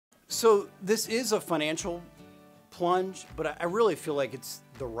So this is a financial plunge, but I really feel like it's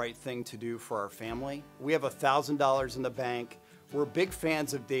the right thing to do for our family. We have $1,000 in the bank. We're big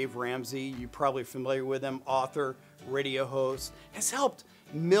fans of Dave Ramsey. You're probably familiar with him, author, radio host, has helped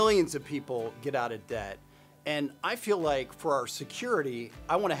millions of people get out of debt. And I feel like for our security,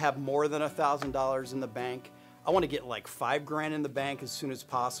 I want to have more than $1,000 in the bank. I want to get like $5,000 in the bank as soon as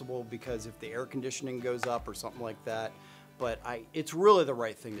possible, because if the air conditioning goes up or something like that. But it's really the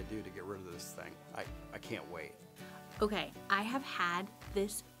right thing to do to get rid of this thing. I can't wait. Okay, I have had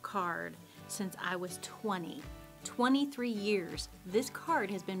this card since I was 20. 23 years. This card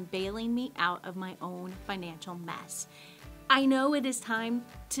has been bailing me out of my own financial mess. I know it is time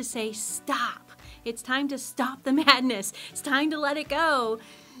to say stop. It's time to stop the madness. It's time to let it go.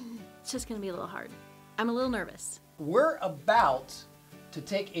 It's just gonna be a little hard. I'm a little nervous. We're about to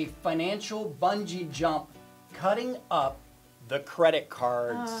take a financial bungee jump, cutting up the credit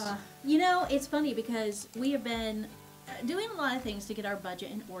cards. You know, it's funny because we have been doing a lot of things to get our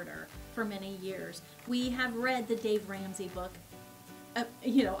budget in order for many years. We have read the Dave Ramsey book,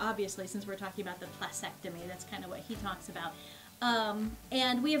 you know, obviously since we're talking about the Plasectomy, that's kind of what he talks about.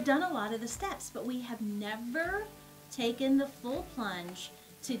 And we have done a lot of the steps, but we have never taken the full plunge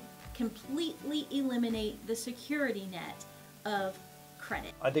to completely eliminate the security net of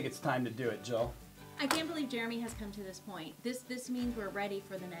credit. I think it's time to do it, Jill. I can't believe Jeremy has come to this point. This means we're ready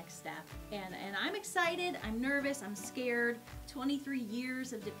for the next step. And I'm excited, I'm nervous, I'm scared. 23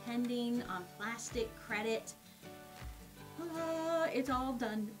 years of depending on plastic credit. It's all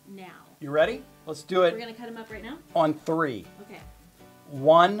done now. You ready? Let's do it. We're gonna cut them up right now? On 3. Okay.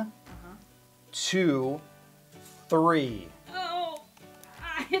 1, 2, 3. Oh,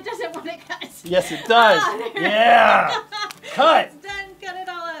 it doesn't want to cut. Yes, it does. Yeah. Cut. It's done. Cut it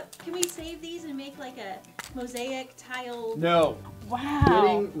all up. Can we save these and make like a mosaic tile? No. Wow.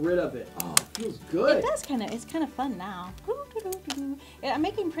 Getting rid of it. Oh, it feels good. It does kind of. It's kind of fun now. Yeah, I'm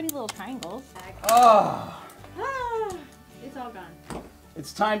making pretty little triangles. Oh. It's all gone.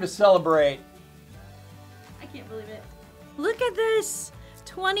 It's time to celebrate. I can't believe it. Look at this.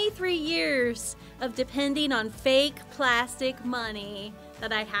 23 years of depending on fake plastic money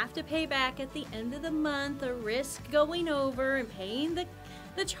that I have to pay back at the end of the month, or risk going over and paying the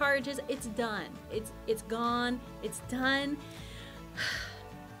charges. It's done. It's gone. It's done.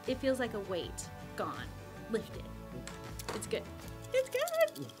 It feels like a weight gone, lifted. It's good. It's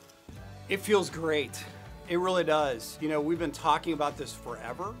good. It feels great. It really does. You know, we've been talking about this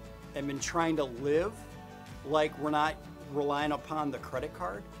forever and been trying to live like we're not relying upon the credit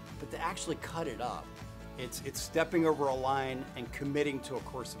card, but to actually cut it up. It's stepping over a line and committing to a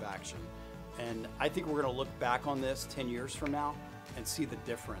course of action. And I think we're gonna look back on this 10 years from now and see the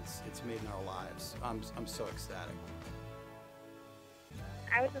difference it's made in our lives. I'm so ecstatic.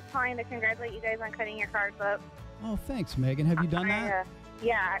 I was just calling to congratulate you guys on cutting your cards up. Oh, thanks, Megan. Have you done that?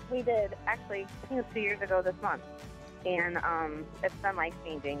 Yeah, we did. Actually, I think it was 2 years ago this month. And it's been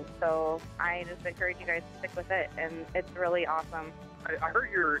life-changing. So I just encourage you guys to stick with it, and it's really awesome. I heard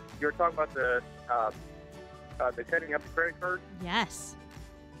you're talking about the cutting up the credit card. Yes.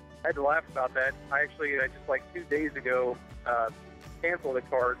 I had to laugh about that. I just like 2 days ago canceled the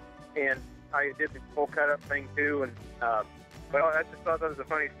card, and I did the full cut up thing too. And but I just thought that was a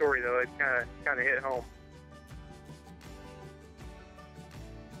funny story, though. It kind of hit home.